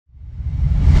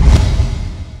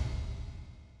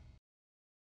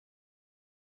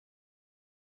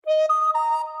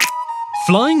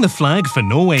Flying the flag for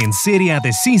Norway in Serie A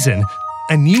this season,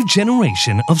 a new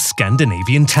generation of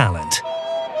Scandinavian talent.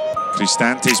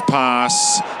 Cristante's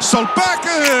pass,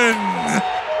 Solbakken!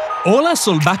 Ola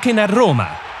Solbakken at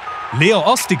Roma, Leo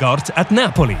Ostigard at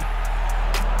Napoli.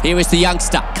 Here is the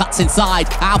youngster, cuts inside,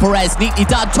 Alvarez, neatly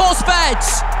done,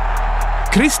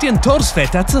 Torsvedt! Christian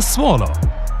Torsvedt at Sassuolo.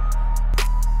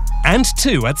 And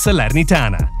two at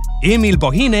Salernitana, Emil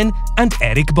Bohinen and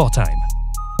Erik Botheim.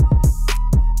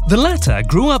 The latter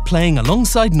grew up playing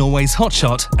alongside Norway's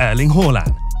hotshot Erling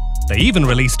Haaland. They even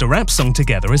released a rap song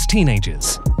together as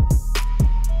teenagers.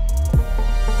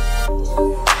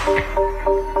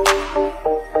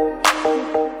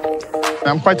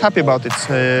 I'm quite happy about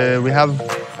it. We have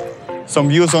some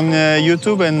views on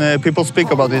YouTube and people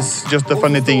speak about this. Just a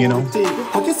funny thing, you know.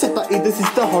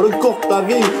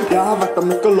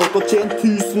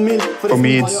 For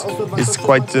me, it's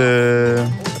quite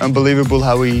unbelievable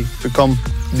how he become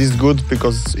this good,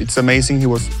 because it's amazing. He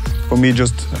was, for me,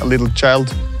 just a little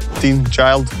child, teen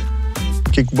child,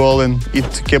 kick ball and eat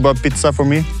kebab pizza for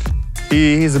me.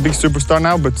 He's a big superstar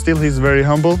now, but still he's very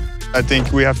humble. I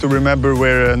think we have to remember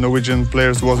where Norwegian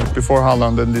players was before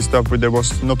Haaland and this stuff, where there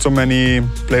was not so many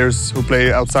players who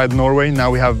play outside Norway.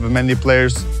 Now we have many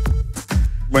players.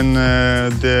 When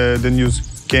the news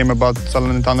came about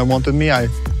Salernitana wanted me,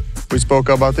 we spoke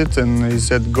about it and he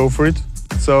said go for it.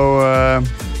 So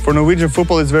for Norwegian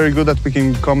football, it's very good that we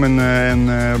can come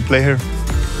and play here.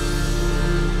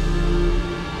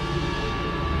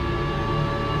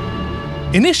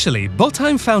 Initially,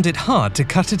 Botheim found it hard to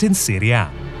cut it in Serie A.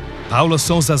 Paulo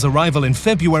Sousa's arrival in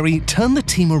February turned the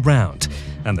team around,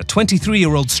 and the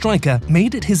 23-year-old striker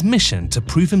made it his mission to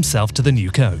prove himself to the new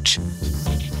coach.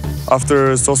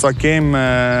 After Sousa came,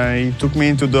 he took me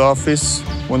into the office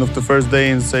one of the first day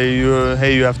and say,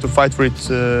 hey, you have to fight for it,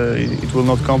 it will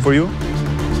not come for you.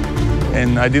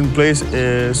 And I didn't play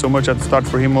so much at the start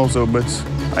for him also, but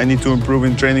I need to improve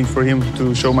in training for him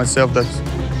to show myself that,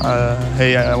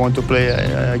 hey, I want to play,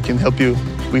 I can help you.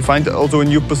 We find also a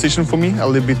new position for me, a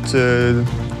little bit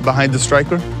behind the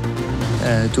striker,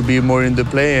 to be more in the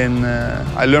play, and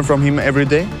I learn from him every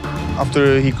day.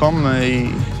 After he come,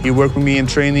 he worked with me in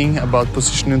training about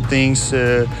positioning things,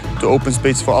 to open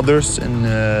space for others and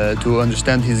to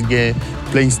understand his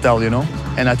playing style, you know.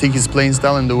 And I think his playing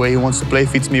style and the way he wants to play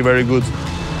fits me very good.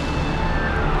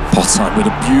 Botheim with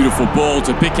a beautiful ball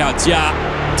to pick out Dia.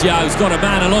 Dia's got a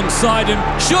man alongside him,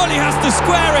 surely has to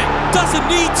square it, doesn't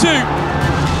need to.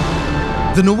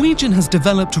 The Norwegian has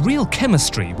developed real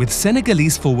chemistry with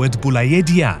Senegalese forward Boulaye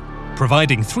Dia,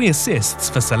 providing 3 assists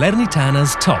for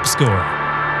Salernitana's top scorer.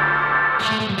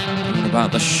 What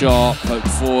about the shot, poke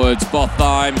forwards,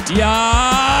 Botheim,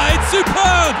 Dia, it's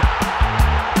superb!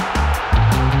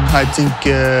 I think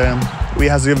we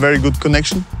has a very good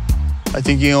connection. I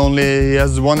think he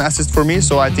has 1 assist for me,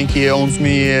 so I think he owns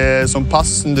me some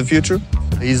passes in the future.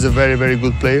 He's a very, very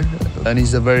good player, and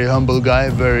he's a very humble guy,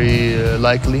 very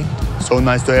likely. So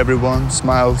nice to everyone,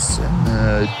 smiles,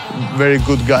 and very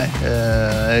good guy.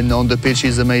 And on the pitch,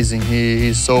 he's amazing.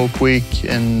 He's so quick,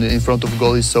 and in front of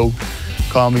goal, he's so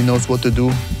calm. He knows what to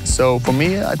do. So for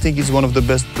me, I think he's one of the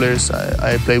best players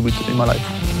I played with in my life.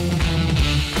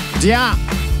 Dia,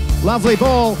 lovely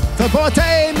ball for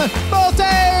Botheim.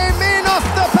 Botheim in off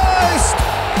the post.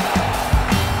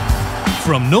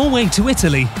 From Norway to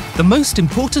Italy, the most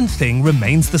important thing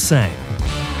remains the same: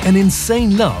 an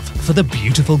insane love for the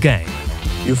beautiful game.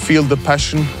 You feel the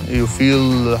passion, you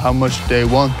feel how much they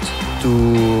want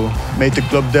to make the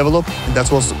club develop.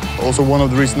 That was also one of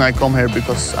the reasons I come here,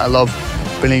 because I love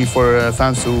playing for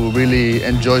fans who really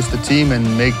enjoys the team and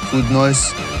make good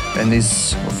noise. And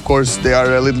of course, they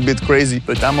are a little bit crazy,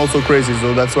 but I'm also crazy,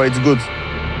 so that's why it's good.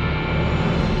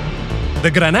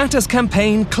 The Granata's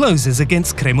campaign closes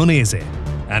against Cremonese,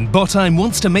 and Botheim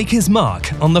wants to make his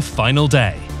mark on the final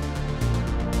day.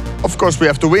 Of course, we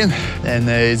have to win, and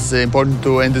it's important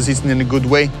to end the season in a good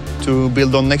way to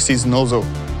build on next season also.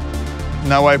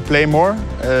 Now I play more,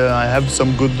 I have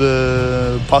some good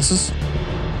passes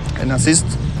and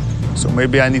assists, so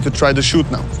maybe I need to try to shoot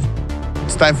now.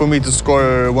 It's time for me to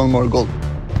score 1 more goal.